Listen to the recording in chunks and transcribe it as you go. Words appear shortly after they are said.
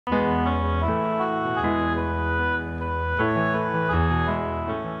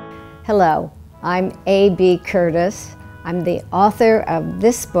Hello, I'm A.B. Curtis. I'm the author of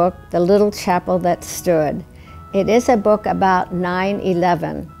this book, The Little Chapel That Stood. It is a book about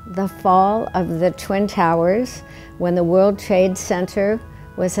 9/11, the fall of the Twin Towers, when the World Trade Center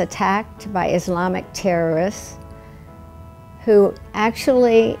was attacked by Islamic terrorists who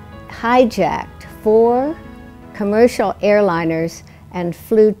actually hijacked 4 commercial airliners and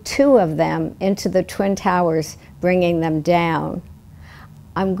flew 2 of them into the Twin Towers, bringing them down.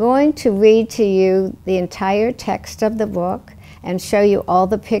 I'm going to read to you the entire text of the book and show you all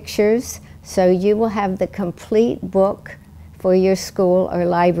the pictures, so you will have the complete book for your school or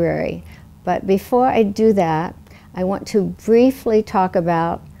library. But before I do that, I want to briefly talk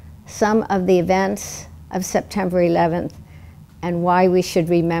about some of the events of September 11th and why we should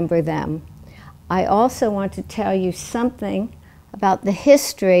remember them. I also want to tell you something about the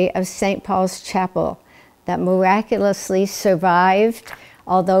history of St. Paul's Chapel that miraculously survived,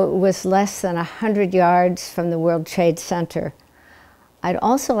 although it was less than 100 yards from the World Trade Center. I'd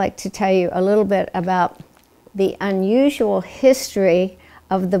also like to tell you a little bit about the unusual history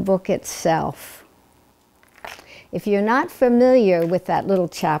of the book itself. If you're not familiar with that little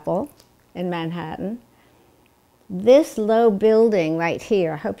chapel in Manhattan, this low building right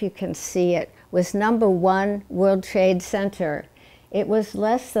here, I hope you can see it, was number 1 World Trade Center. It was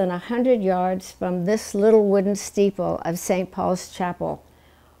less than 100 yards from this little wooden steeple of St. Paul's Chapel.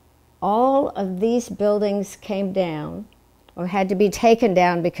 All of these buildings came down, or had to be taken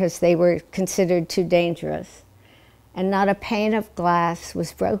down because they were considered too dangerous, and not a pane of glass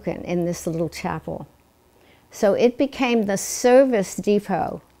was broken in this little chapel. So it became the service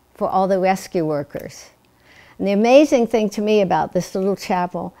depot for all the rescue workers. And the amazing thing to me about this little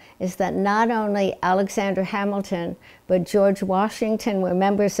chapel is that not only Alexander Hamilton, but George Washington were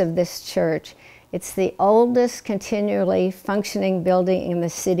members of this church. It's the oldest continually functioning building in the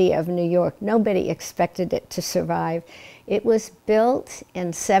city of New York. Nobody expected it to survive. It was built in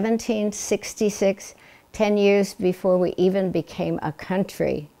 1766, 10 years before we even became a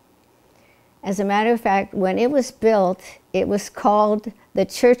country. As a matter of fact, when it was built, it was called the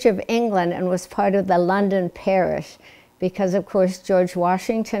Church of England and was part of the London parish because, of course, George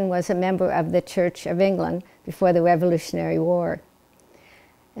Washington was a member of the Church of England before the Revolutionary War.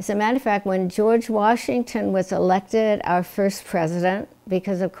 As a matter of fact, when George Washington was elected our first president,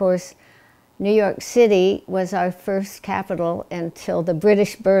 because, of course, New York City was our first capital until the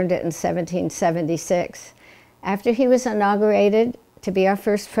British burned it in 1776. After he was inaugurated to be our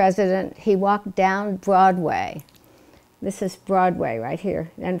first president, he walked down Broadway. This is Broadway right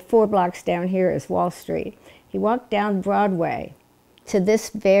here, and 4 blocks down here is Wall Street. He walked down Broadway to this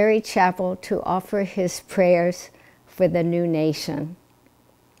very chapel to offer his prayers for the new nation.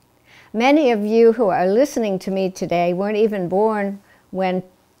 Many of you who are listening to me today weren't even born when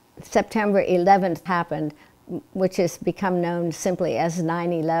September 11th happened, which has become known simply as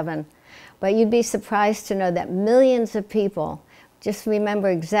 9/11. But you'd be surprised to know that millions of people just remember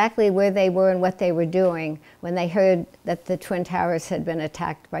exactly where they were and what they were doing when they heard that the Twin Towers had been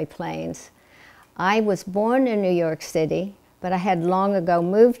attacked by planes. I was born in New York City, but I had long ago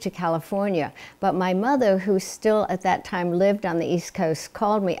moved to California. But my mother, who still at that time lived on the East Coast,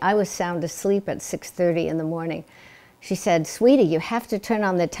 called me. I was sound asleep at 6:30 in the morning. She said, "Sweetie, you have to turn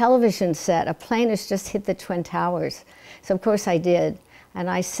on the television set. A plane has just hit the Twin Towers." So of course I did. And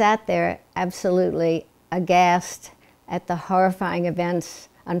I sat there absolutely aghast at the horrifying events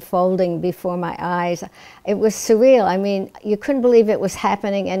unfolding before my eyes. It was surreal. I mean, you couldn't believe it was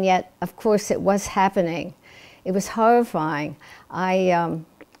happening, and yet, of course, it was happening. It was horrifying. I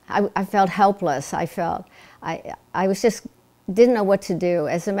felt helpless. I was just, didn't know what to do.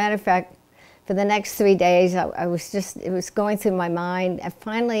 As a matter of fact, for the next 3 days, it was going through my mind. And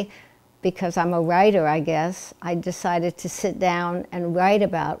finally, because I'm a writer, I guess, I decided to sit down and write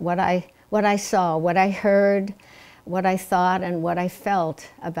about what I saw, what I heard, what I thought, and what I felt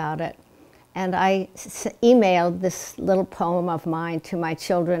about it. And I emailed this little poem of mine to my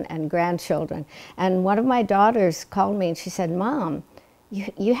children and grandchildren. And one of my daughters called me and she said, "Mom,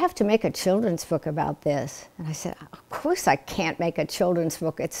 you have to make a children's book about this." And I said, "Of course I can't make a children's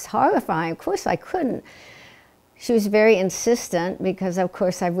book. It's horrifying. Of course I couldn't." She was very insistent because, of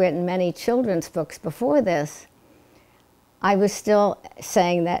course, I've written many children's books before this. I was still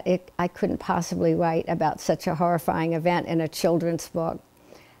saying that I couldn't possibly write about such a horrifying event in a children's book.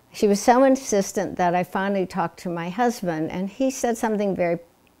 She was so insistent that I finally talked to my husband, and he said something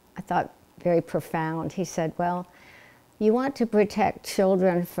I thought, very profound. He said, "Well, you want to protect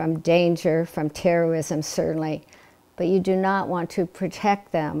children from danger, from terrorism, certainly, but you do not want to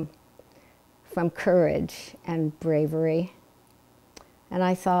protect them from courage and bravery." And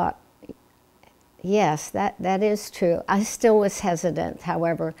I thought, Yes, that is true. I still was hesitant,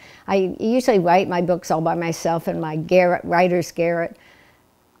 however. I usually write my books all by myself in my writer's garret.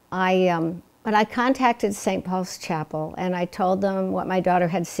 But I contacted St. Paul's Chapel, and I told them what my daughter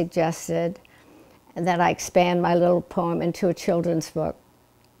had suggested, and that I expand my little poem into a children's book.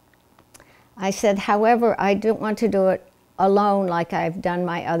 I said, however, I don't want to do it alone like I've done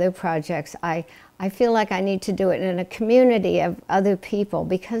my other projects. I feel like I need to do it in a community of other people,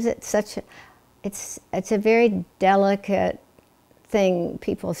 because it's such a, it's a very delicate thing,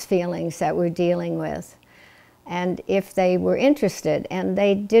 people's feelings that we're dealing with. And if they were interested, and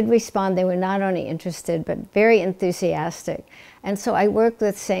they did respond, they were not only interested, but very enthusiastic. And so I worked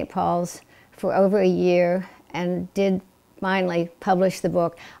with St. Paul's for over a year and did finally publish the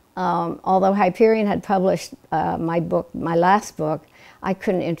book. Although Hyperion had published my last book, I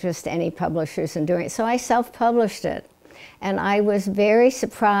couldn't interest any publishers in doing it. So I self-published it. And I was very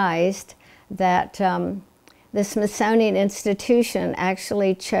surprised that the Smithsonian Institution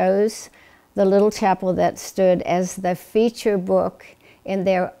actually chose The Little Chapel That Stood as the feature book in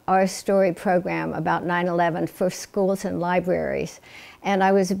their Our Story program about 9/11 for schools and libraries. And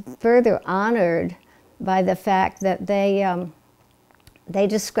I was further honored by the fact that they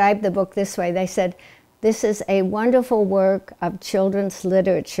described the book this way. They said, "This is a wonderful work of children's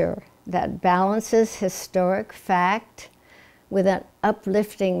literature that balances historic fact with an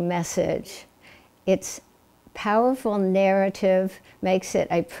uplifting message. Its powerful narrative makes it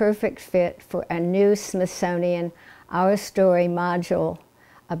a perfect fit for a new Smithsonian Our Story module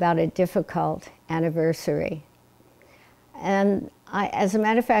about a difficult anniversary." And as a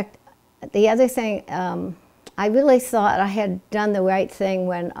matter of fact, the other thing, I really thought I had done the right thing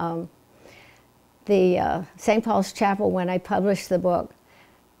when the St. Paul's Chapel, when I published the book,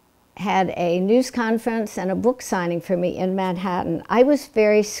 had a news conference and a book signing for me in Manhattan. I was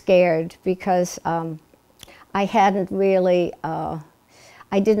very scared because I hadn't really,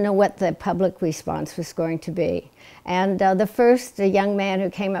 I didn't know what the public response was going to be. And the young man who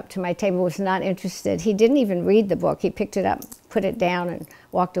came up to my table was not interested. He didn't even read the book. He picked it up, put it down, and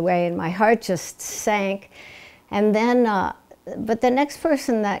walked away, and my heart just sank. And then, but the next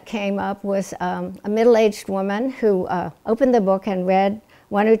person that came up was a middle-aged woman who opened the book and read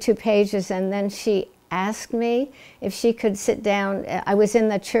 1 or 2 pages, and then she asked me if she could sit down. I was in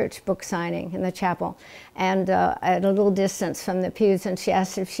the church book signing in the chapel, and at a little distance from the pews, and she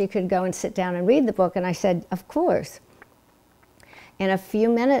asked if she could go and sit down and read the book, and I said, of course. In a few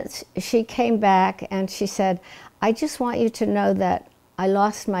minutes, she came back and she said, "I just want you to know that I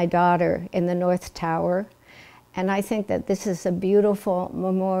lost my daughter in the North Tower, and I think that this is a beautiful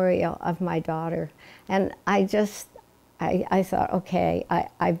memorial of my daughter." And I thought, okay,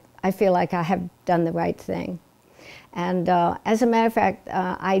 I feel like I have done the right thing. And as a matter of fact,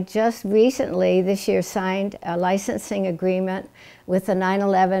 I just recently this year signed a licensing agreement with the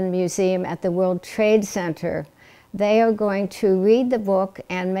 9/11 Museum at the World Trade Center. They are going to read the book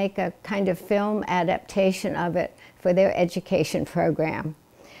and make a kind of film adaptation of it for their education program.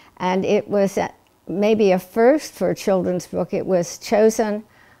 And it was maybe a first for a children's book. It was chosen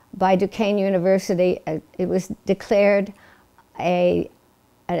by Duquesne University. It was declared a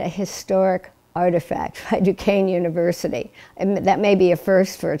historic artifact by Duquesne University. And that may be a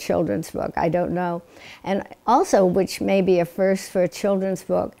first for a children's book, I don't know. And also, which may be a first for a children's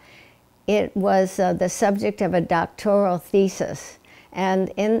book, it was the subject of a doctoral thesis.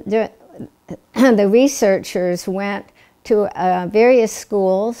 And the researchers went to various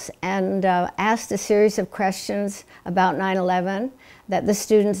schools and asked a series of questions about 9/11 that the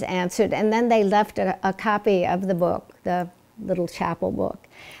students answered, and then they left a copy of the book, the Little Chapel book.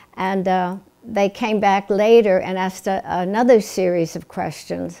 And they came back later and asked another series of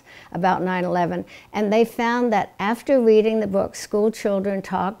questions about 9/11, and they found that after reading the book, school children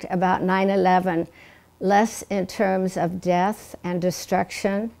talked about 9/11 less in terms of death and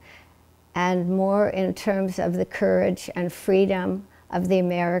destruction, and more in terms of the courage and freedom of the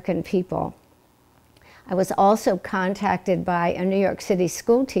American people. I was also contacted by a New York City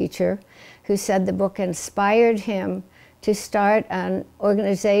school teacher who said the book inspired him to start an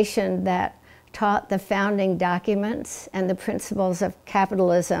organization that taught the founding documents and the principles of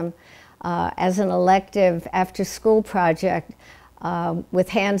capitalism as an elective after-school project with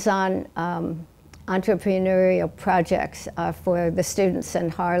hands-on entrepreneurial projects for the students in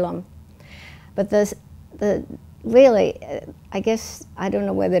Harlem. But really, I guess, I don't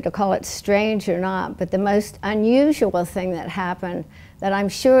know whether to call it strange or not, but the most unusual thing that happened, that I'm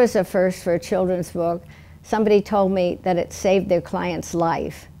sure is a first for a children's book, somebody told me that it saved their client's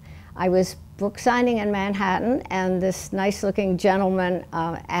life. I was book signing in Manhattan, and this nice-looking gentleman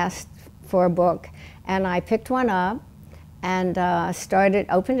asked for a book, and I picked one up and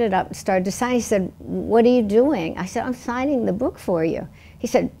opened it up and started to sign. He said, "What are you doing?" I said, "I'm signing the book for you." He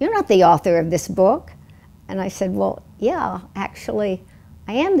said, "You're not the author of this book." And I said, "Well, yeah, actually,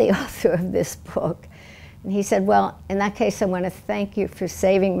 I am the author of this book." And he said, "Well, in that case, I want to thank you for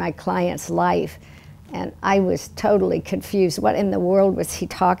saving my client's life." And I was totally confused. What in the world was he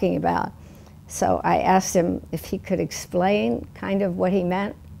talking about? So I asked him if he could explain kind of what he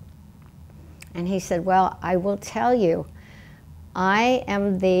meant. And he said, "Well, I will tell you. I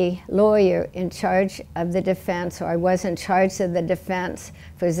am the lawyer in charge of the defense, or I was in charge of the defense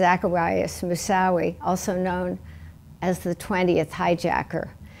for Zacarias Moussaoui, also known as the 20th hijacker.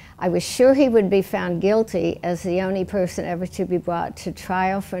 I was sure he would be found guilty as the only person ever to be brought to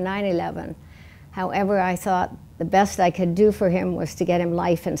trial for 9/11. However, I thought the best I could do for him was to get him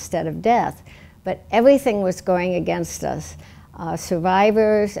life instead of death. But everything was going against us.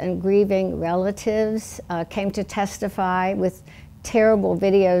 Survivors and grieving relatives came to testify with terrible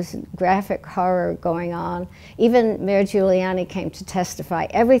videos, graphic horror going on. Even Mayor Giuliani came to testify.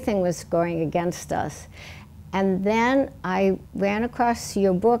 Everything was going against us. And then I ran across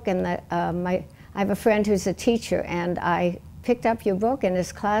your book, and I have a friend who's a teacher, and I picked up your book in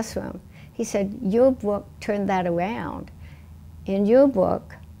his classroom. He said, "Your book turned that around. In your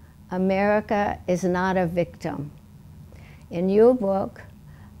book, America is not a victim. In your book,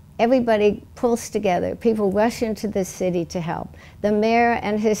 everybody pulls together. People rush into the city to help. The mayor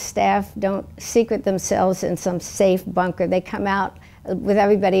and his staff don't secret themselves in some safe bunker. They come out with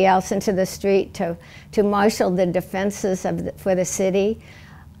everybody else into the street to marshal the defenses for the city.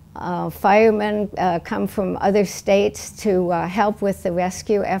 Firemen come from other states to help with the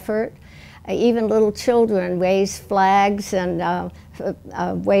rescue effort. Even little children raise flags and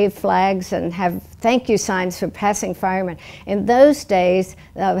wave flags and have thank you signs for passing firemen. In those days,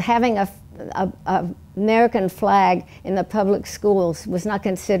 having a American flag in the public schools was not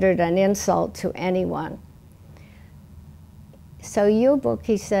considered an insult to anyone. So your book,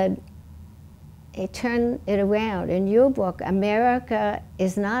 he said, it turned it around. In your book, America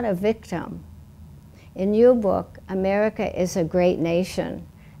is not a victim. In your book, America is a great nation.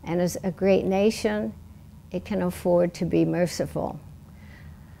 And as a great nation, it can afford to be merciful.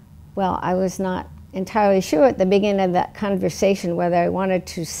 Well, I was not entirely sure at the beginning of that conversation whether I wanted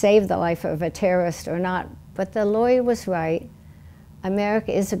to save the life of a terrorist or not, but the lawyer was right.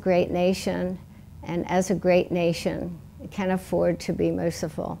 America is a great nation, and as a great nation, it can afford to be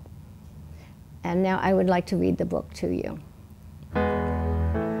merciful. And now I would like to read the book to you.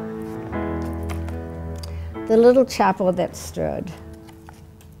 The Little Chapel That Stood.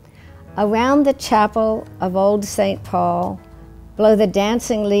 Around the chapel of old St. Paul blow the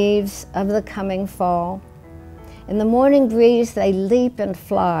dancing leaves of the coming fall. In the morning breeze they leap and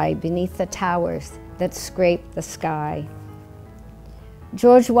fly beneath the towers that scrape the sky.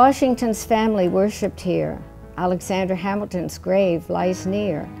 George Washington's family worshipped here. Alexander Hamilton's grave lies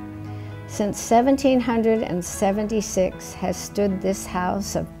near. Since 1776 has stood this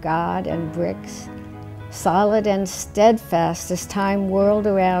house of God and bricks, solid and steadfast as time whirled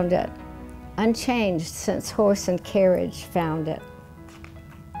around it, unchanged since horse and carriage found it.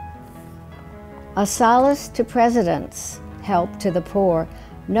 A solace to presidents, help to the poor,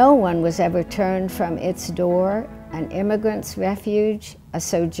 no one was ever turned from its door, an immigrant's refuge, a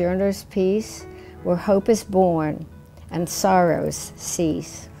sojourner's peace, where hope is born and sorrows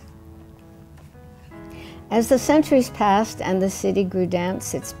cease. As the centuries passed and the city grew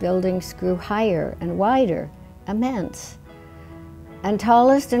dense, its buildings grew higher and wider, immense. And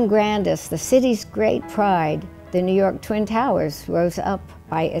tallest and grandest, the city's great pride, the New York Twin Towers rose up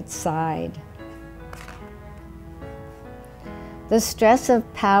by its side. The stress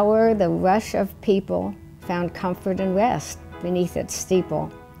of power, the rush of people, found comfort and rest beneath its steeple.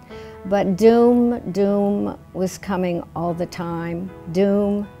 But doom, doom was coming all the time.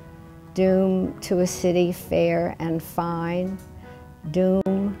 Doom, doom to a city fair and fine.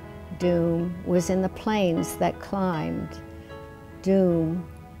 Doom, doom was in the plains that climbed. Doom,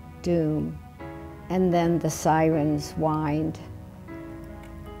 doom, and then the sirens whined.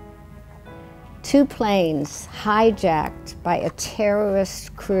 Two planes, hijacked by a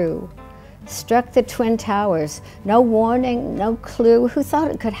terrorist crew, struck the Twin Towers. No warning, no clue. Who thought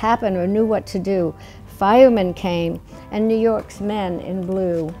it could happen or knew what to do? Firemen came, and New York's men in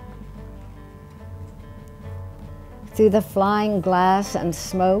blue. Through the flying glass and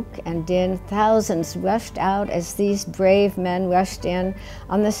smoke and din, thousands rushed out as these brave men rushed in.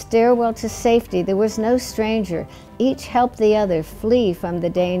 On the stairwell to safety, there was no stranger. Each helped the other flee from the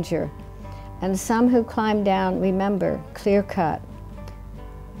danger. And some who climbed down remember, clear-cut,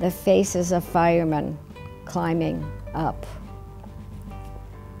 the faces of firemen climbing up.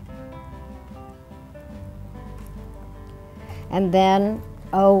 And then,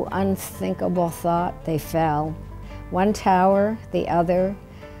 oh, unthinkable thought, they fell. One tower, the other.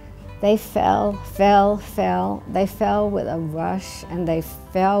 They fell, fell, fell. They fell with a rush and they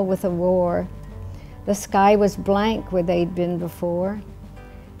fell with a roar. The sky was blank where they'd been before.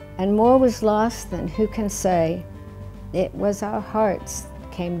 And more was lost than who can say. It was our hearts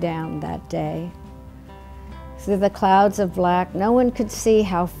came down that day. Through the clouds of black, no one could see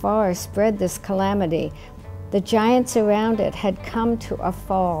how far spread this calamity. The giants around it had come to a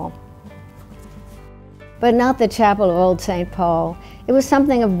fall. But not the chapel of Old St. Paul. It was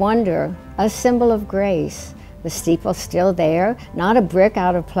something of wonder, a symbol of grace. The steeple still there, not a brick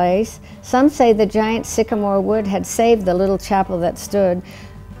out of place. Some say the giant sycamore wood had saved the little chapel that stood.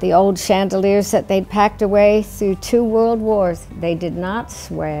 The old chandeliers that they'd packed away through 2 world wars, they did not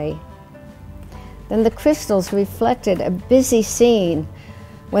sway. Then the crystals reflected a busy scene.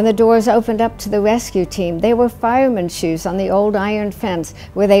 When the doors opened up to the rescue team, they were firemen's shoes on the old iron fence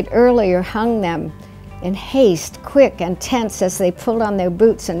where they'd earlier hung them. In haste, quick and tense as they pulled on their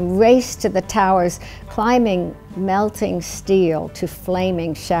boots and raced to the towers, climbing melting steel to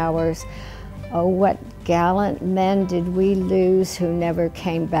flaming showers. Oh, what gallant men did we lose who never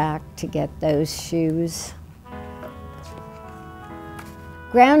came back to get those shoes.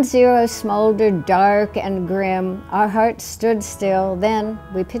 Ground Zero smoldered dark and grim. Our hearts stood still, then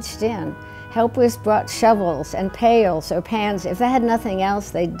we pitched in. Helpers brought shovels and pails or pans. If they had nothing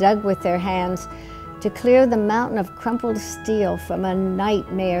else, they dug with their hands to clear the mountain of crumpled steel from a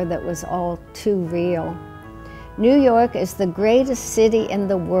nightmare that was all too real. New York is the greatest city in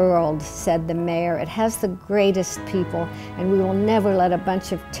the world, said the mayor. It has the greatest people, and we will never let a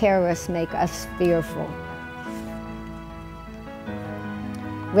bunch of terrorists make us fearful.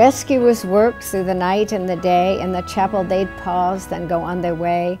 Rescuers worked through the night and the day. In the chapel they'd pause, then go on their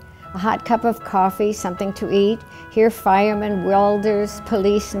way. A hot cup of coffee, something to eat. Here firemen, welders,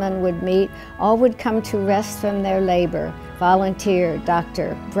 policemen would meet. All would come to rest from their labor. Volunteer,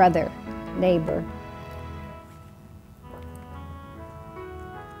 doctor, brother, neighbor.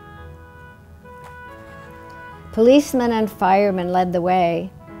 Policemen and firemen led the way.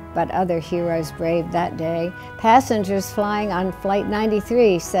 But other heroes braved that day. Passengers flying on Flight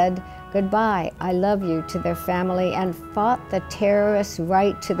 93 said goodbye, I love you to their family and fought the terrorists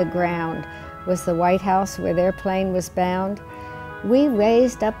right to the ground. Was the White House where their plane was bound? We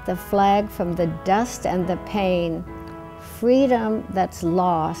raised up the flag from the dust and the pain. Freedom that's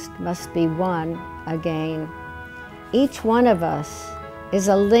lost must be won again. Each one of us is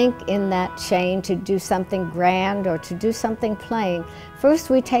a link in that chain to do something grand or to do something plain. First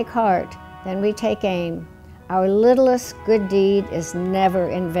we take heart, then we take aim. Our littlest good deed is never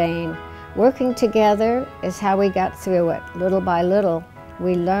in vain. Working together is how we got through it. Little by little,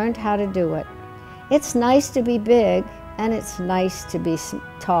 we learned how to do it. It's nice to be big, and it's nice to be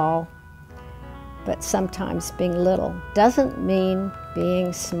tall. But sometimes being little doesn't mean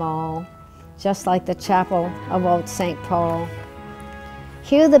being small, just like the chapel of Old St. Paul.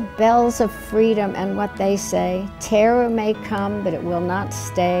 Hear the bells of freedom and what they say. Terror may come, but it will not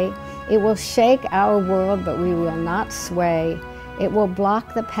stay. It will shake our world, but we will not sway. It will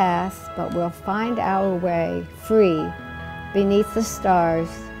block the path, but we'll find our way free beneath the stars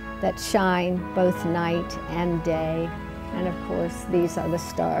that shine both night and day. And of course, these are the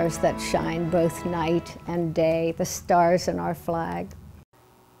stars that shine both night and day, the stars in our flag.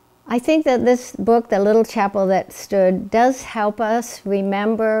 I think that this book, The Little Chapel That Stood, does help us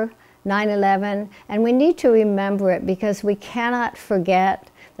remember 9/11, and we need to remember it because we cannot forget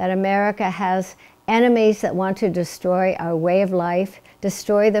that America has enemies that want to destroy our way of life,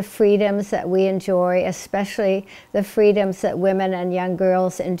 destroy the freedoms that we enjoy, especially the freedoms that women and young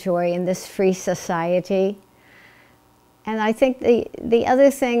girls enjoy in this free society. And I think the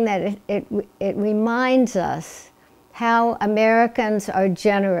other thing that it reminds us how Americans are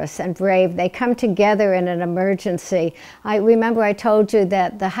generous and brave. They come together in an emergency. I remember I told you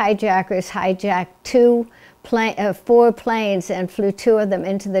that the hijackers hijacked 4 planes and flew 2 of them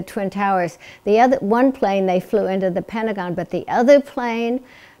into the Twin Towers. One plane they flew into the Pentagon, but the other plane,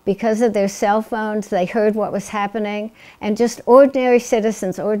 because of their cell phones, they heard what was happening, and just ordinary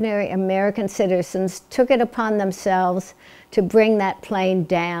citizens, ordinary American citizens, took it upon themselves to bring that plane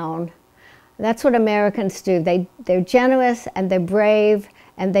down. That's what Americans do. They're generous and they're brave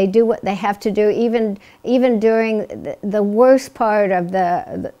and they do what they have to do. Even during the worst part of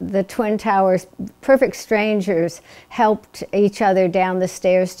the Twin Towers, perfect strangers helped each other down the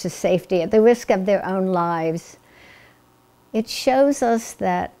stairs to safety at the risk of their own lives. It shows us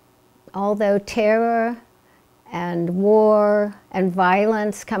that although terror and war and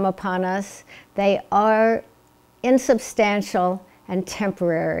violence come upon us, they are insubstantial and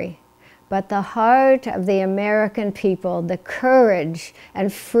temporary. But the heart of the American people, the courage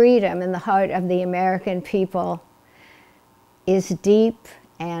and freedom in the heart of the American people is deep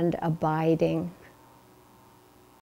and abiding.